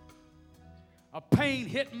 A pain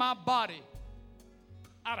hit my body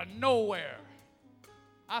out of nowhere.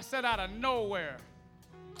 I said out of nowhere.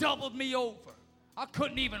 Doubled me over. I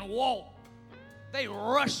couldn't even walk. They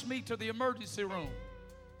rushed me to the emergency room.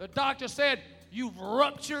 The doctor said, "You've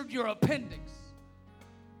ruptured your appendix."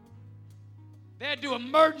 They had to do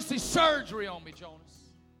emergency surgery on me,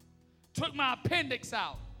 Jonas. Took my appendix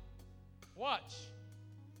out. Watch.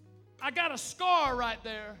 I got a scar right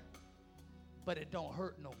there, but it don't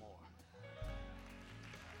hurt no more.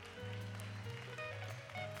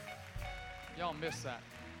 Y'all missed that.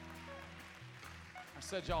 I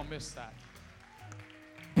said y'all missed that.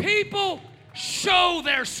 People show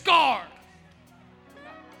their scar.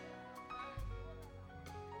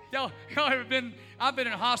 Y'all ever been, I've been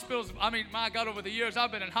in hospitals, my God, over the years,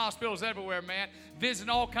 I've been in hospitals everywhere, man, visiting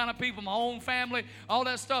all kind of people, my own family, all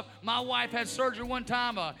that stuff. My wife had surgery one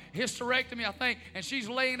time, a hysterectomy, I think, and she's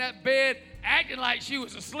laying in that bed acting like she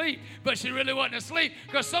was asleep, but she really wasn't asleep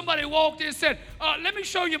because somebody walked in and said, "Let me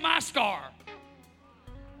show you my scar."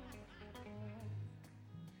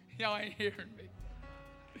 Y'all ain't hearing me.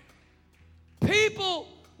 People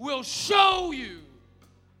will show you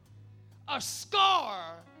a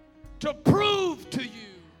scar to prove to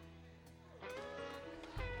you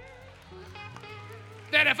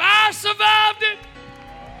that if I survived it,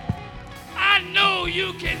 I know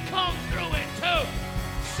you can come through it too.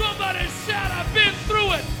 Somebody shout, "I've been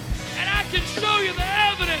through it, and I can show you the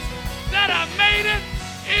evidence that I made it.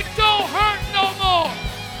 It don't hurt no more."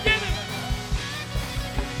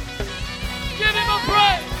 Give him a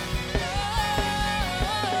praise.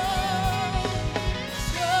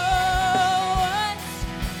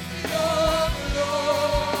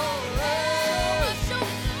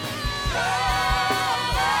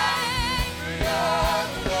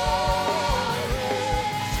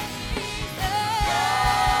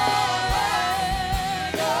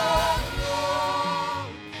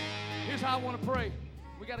 Here's how I want to pray.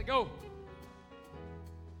 We got to go.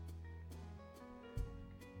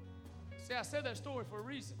 See, I said that story for a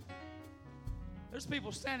reason. There's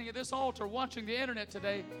people standing at this altar watching the internet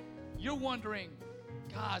today. You're wondering,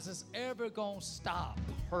 God, is this ever going to stop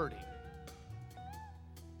hurting?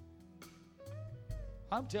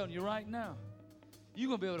 I'm telling you right now, you're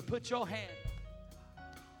going to be able to put your hand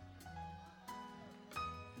up.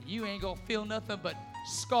 You ain't going to feel nothing but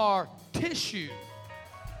scar tissue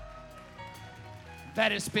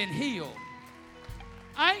that has been healed.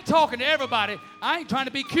 I ain't talking to everybody. I ain't trying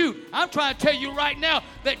to be cute. I'm trying to tell you right now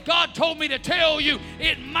that God told me to tell you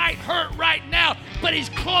it might hurt right now, but He's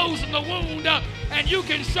closing the wound up, and you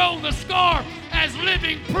can show the scar as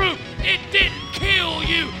living proof. It didn't kill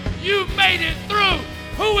you. You made it through.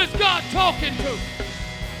 Who is God talking to?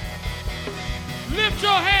 Lift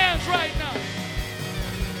your hands right now.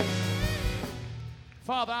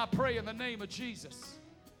 Father, I pray in the name of Jesus.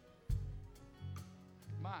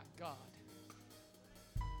 My God.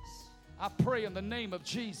 I pray in the name of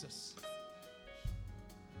Jesus.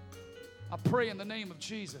 I pray in the name of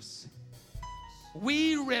Jesus.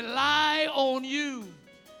 We rely on you.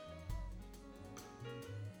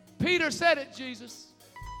 Peter said it, Jesus.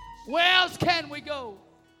 Where else can we go?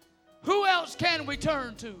 Who else can we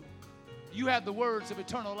turn to? You have the words of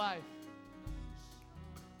eternal life.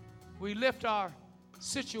 We lift our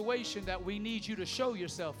situation that we need you to show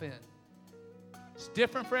yourself in. It's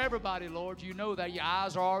different for everybody, Lord. You know that. Your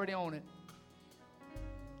eyes are already on it.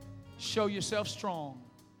 Show yourself strong.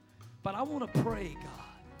 But I want to pray, God.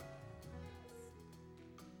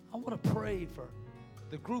 I want to pray for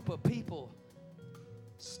the group of people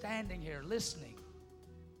standing here, listening,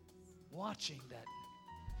 watching that.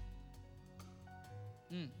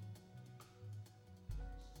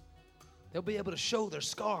 They'll be able to show their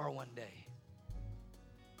scar one day.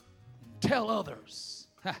 And tell others,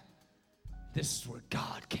 this is where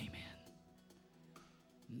God came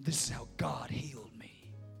in. This is how God healed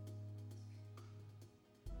me.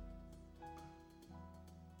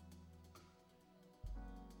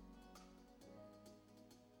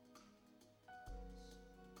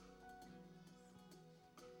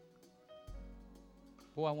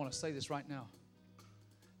 Boy, I want to say this right now.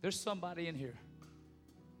 There's somebody in here.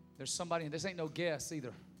 There's somebody in. This ain't no guess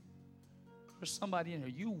either. There's somebody in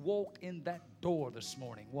here. You walked in that door this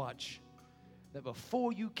morning. Watch. That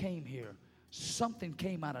before you came here, something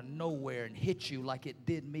came out of nowhere and hit you like it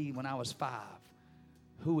did me when I was 5.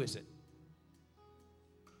 Who is it?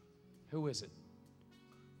 Who is it?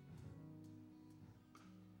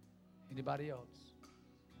 Anybody else?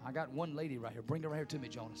 I got one lady right here. Bring her right here to me,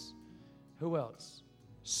 Jonas. Who else?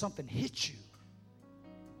 Something hit you.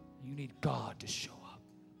 You need God to show up.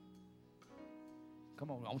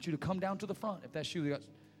 Come on, I want you to come down to the front. If that's you, we got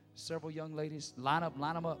several young ladies. Line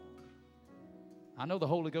them up. I know the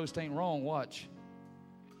Holy Ghost ain't wrong. Watch.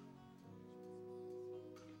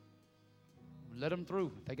 Let them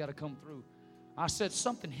through. They got to come through. I said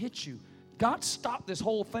something hit you. God stopped this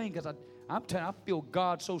whole thing because I'm telling you, I feel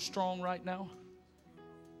God so strong right now.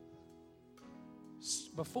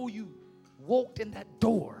 Before you walked in that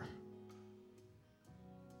door.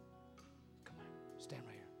 Come on, stand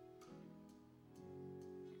right here.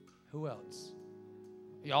 Who else?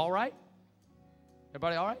 You all right?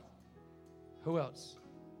 Everybody all right? Who else?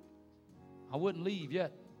 I wouldn't leave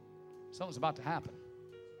yet. Something's about to happen.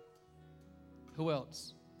 Who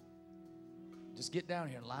else? Just get down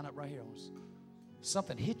here and line up right here.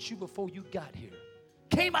 Something hit you before you got here.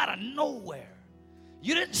 Came out of nowhere.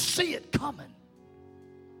 You didn't see it coming.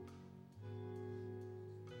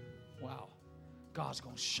 Wow. God's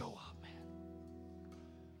going to show up, man.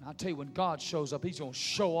 And I'll tell you, when God shows up, he's going to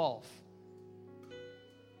show off.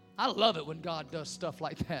 I love it when God does stuff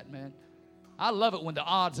like that, man. I love it when the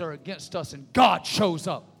odds are against us and God shows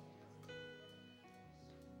up.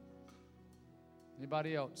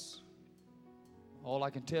 Anybody else? All I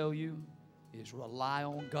can tell you is rely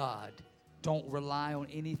on God. Don't rely on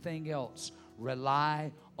anything else.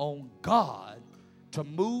 Rely on God to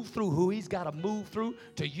move through who he's got to move through,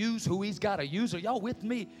 to use who he's got to use. Are y'all with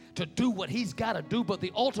me? To do what he's got to do. But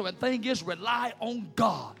the ultimate thing is rely on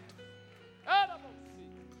God.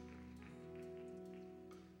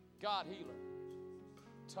 God healer.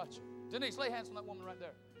 Touch her. Denise, lay hands on that woman right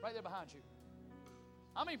there behind you.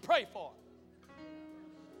 I mean, pray for her.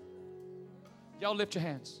 Y'all lift your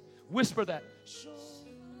hands. Whisper that.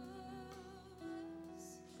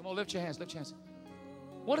 Come on, lift your hands, lift your hands.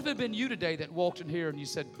 What if it had been you today that walked in here and you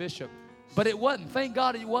said, Bishop, but it wasn't. Thank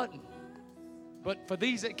God it wasn't. But for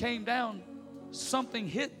these that came down, something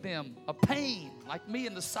hit them, a pain, like me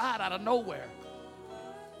in the side out of nowhere.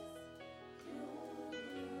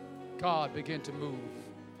 God, begin to move.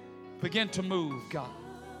 Begin to move, God.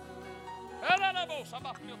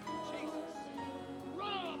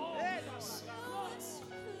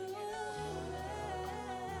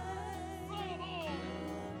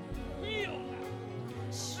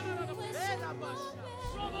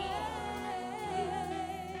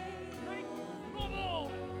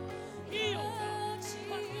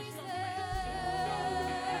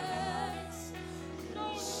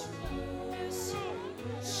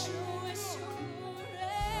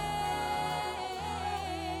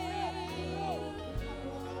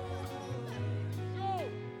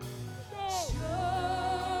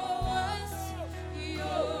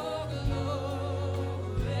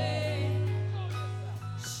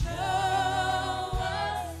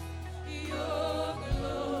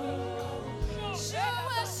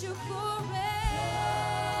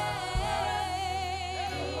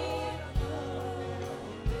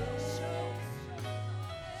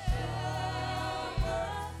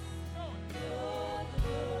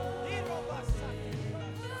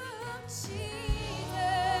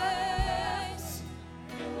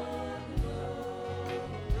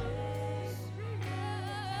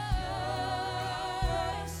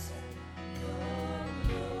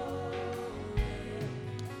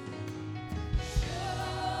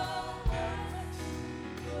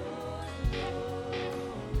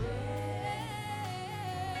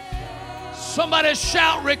 Somebody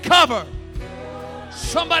shout recover.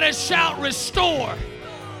 Somebody shout restore.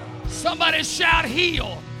 Somebody shout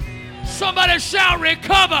heal. Somebody shout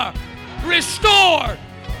recover, restore,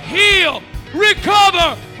 heal,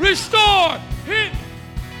 recover, restore, heal.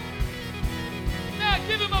 Now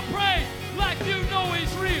give him a praise like you know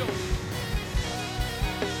he's real.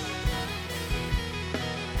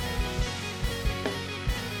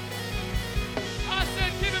 I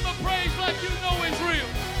said give him a praise like you know he's real.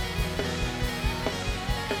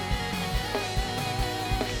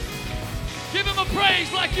 Give him a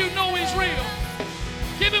praise like you know he's real.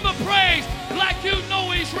 Give him a praise like you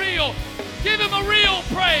know he's real. Give him a real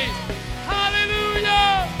praise.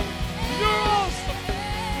 Hallelujah. You're awesome.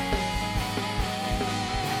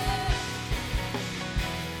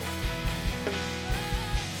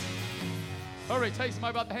 Hurry, tell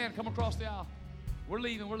somebody about the hand. Come across the aisle. We're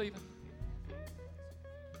leaving.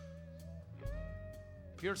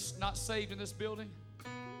 If you're not saved in this building,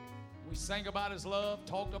 we sang about his love,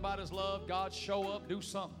 talked about his love. God, show up, do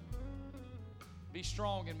something. Be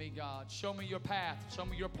strong in me, God. Show me your path. Show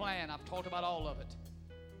me your plan. I've talked about all of it.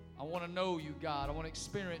 I want to know you, God. I want to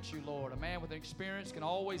experience you, Lord. A man with an experience can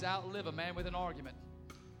always outlive a man with an argument.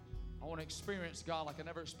 I want to experience God like I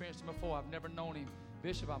never experienced him before. I've never known him.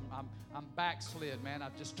 Bishop, I'm backslid, man.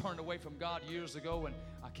 I've just turned away from God years ago, and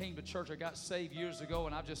I came to church. I got saved years ago,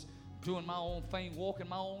 and I'm just doing my own thing, walking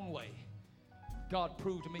my own way. God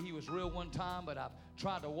proved to me he was real one time, but I've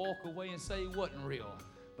tried to walk away and say he wasn't real.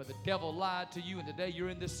 But the devil lied to you, and today you're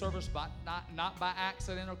in this service not by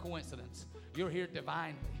accident or coincidence. You're here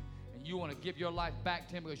divinely, and you want to give your life back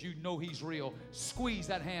to him because you know he's real. Squeeze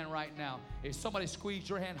that hand right now. If somebody squeezed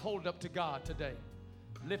your hand, hold it up to God today.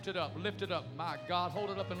 Lift it up, lift it up. My God, hold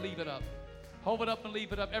it up and leave it up. Hold it up and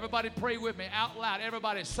leave it up. Everybody pray with me out loud.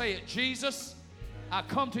 Everybody say it. Jesus, I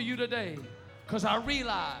come to you today because I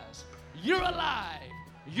realize you're alive.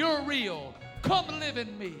 You're real. Come live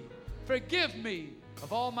in me. Forgive me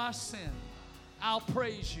of all my sin. I'll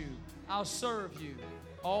praise you. I'll serve you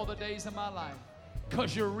all the days of my life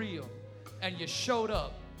because you're real and you showed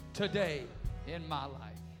up today in my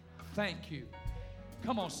life. Thank you.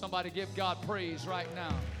 Come on, somebody give God praise right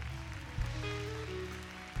now.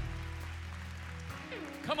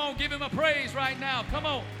 Come on, give him a praise right now. Come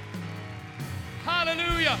on.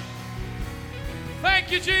 Hallelujah.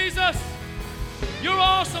 Thank you, Jesus. You're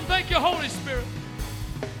awesome. Thank you, Holy Spirit.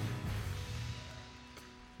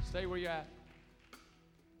 Stay where you're at.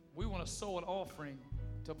 We want to sow an offering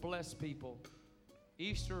to bless people.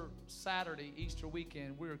 Easter Saturday, Easter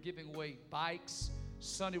weekend, we're giving away bikes.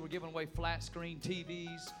 Sunday, we're giving away flat screen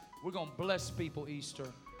TVs. We're going to bless people Easter.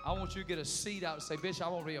 I want you to get a seat out and say, Bishop, I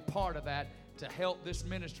want to be a part of that to help this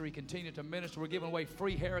ministry continue to minister. We're giving away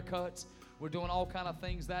free haircuts. We're doing all kind of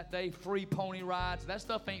things that day, free pony rides. That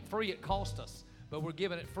stuff ain't free. It cost us, but we're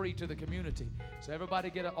giving it free to the community. So everybody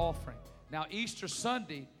get an offering. Now, Easter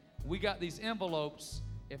Sunday, we got these envelopes.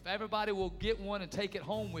 If everybody will get one and take it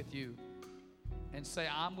home with you and say,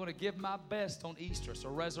 I'm going to give my best on Easter. It's a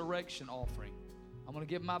resurrection offering. I'm going to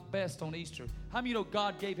give my best on Easter. How many of you know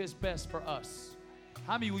God gave his best for us?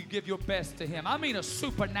 How many of you give your best to him? I mean a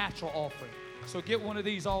supernatural offering. So get one of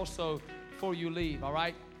these also before you leave, all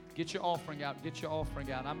right? Get your offering out. Get your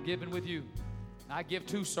offering out. I'm giving with you. I give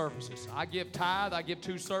 2 services. I give tithe. I give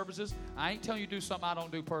 2 services. I ain't telling you to do something I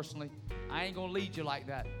don't do personally. I ain't going to lead you like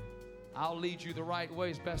that. I'll lead you the right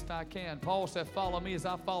way as best I can. Paul said, follow me as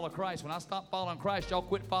I follow Christ. When I stop following Christ, y'all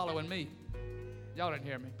quit following me. Y'all didn't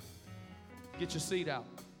hear me. Get your seat out.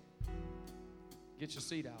 Get your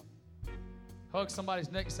seat out. Hug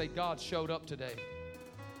somebody's neck and say, God showed up today.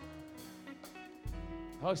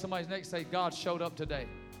 Hug somebody's neck and say, God showed up today.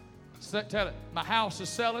 Tell it, my house is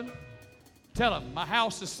selling. Tell them, my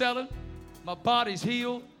house is selling. My body's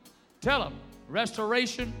healed. Tell them,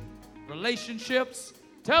 restoration, relationships.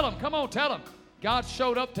 Tell them, come on, tell them. God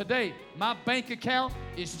showed up today. My bank account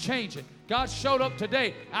is changing. God showed up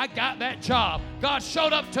today. I got that job. God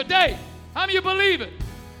showed up today. How many of you believe it?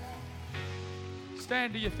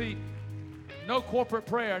 Stand to your feet. No corporate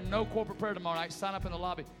prayer. No corporate prayer tomorrow night. Sign up in the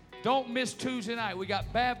lobby. Don't miss Tuesday night. We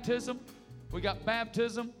got baptism.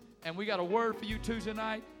 And we got a word for you Tuesday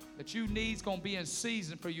night that you need is going to be in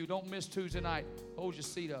season for you. Don't miss Tuesday night. Hold your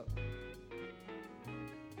seat up.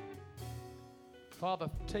 Father,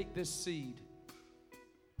 take this seed,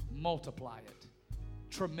 multiply it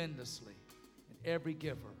tremendously in every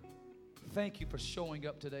giver. Thank you for showing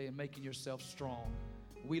up today and making yourself strong.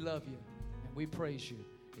 We love you and we praise you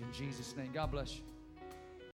in Jesus' name. God bless you.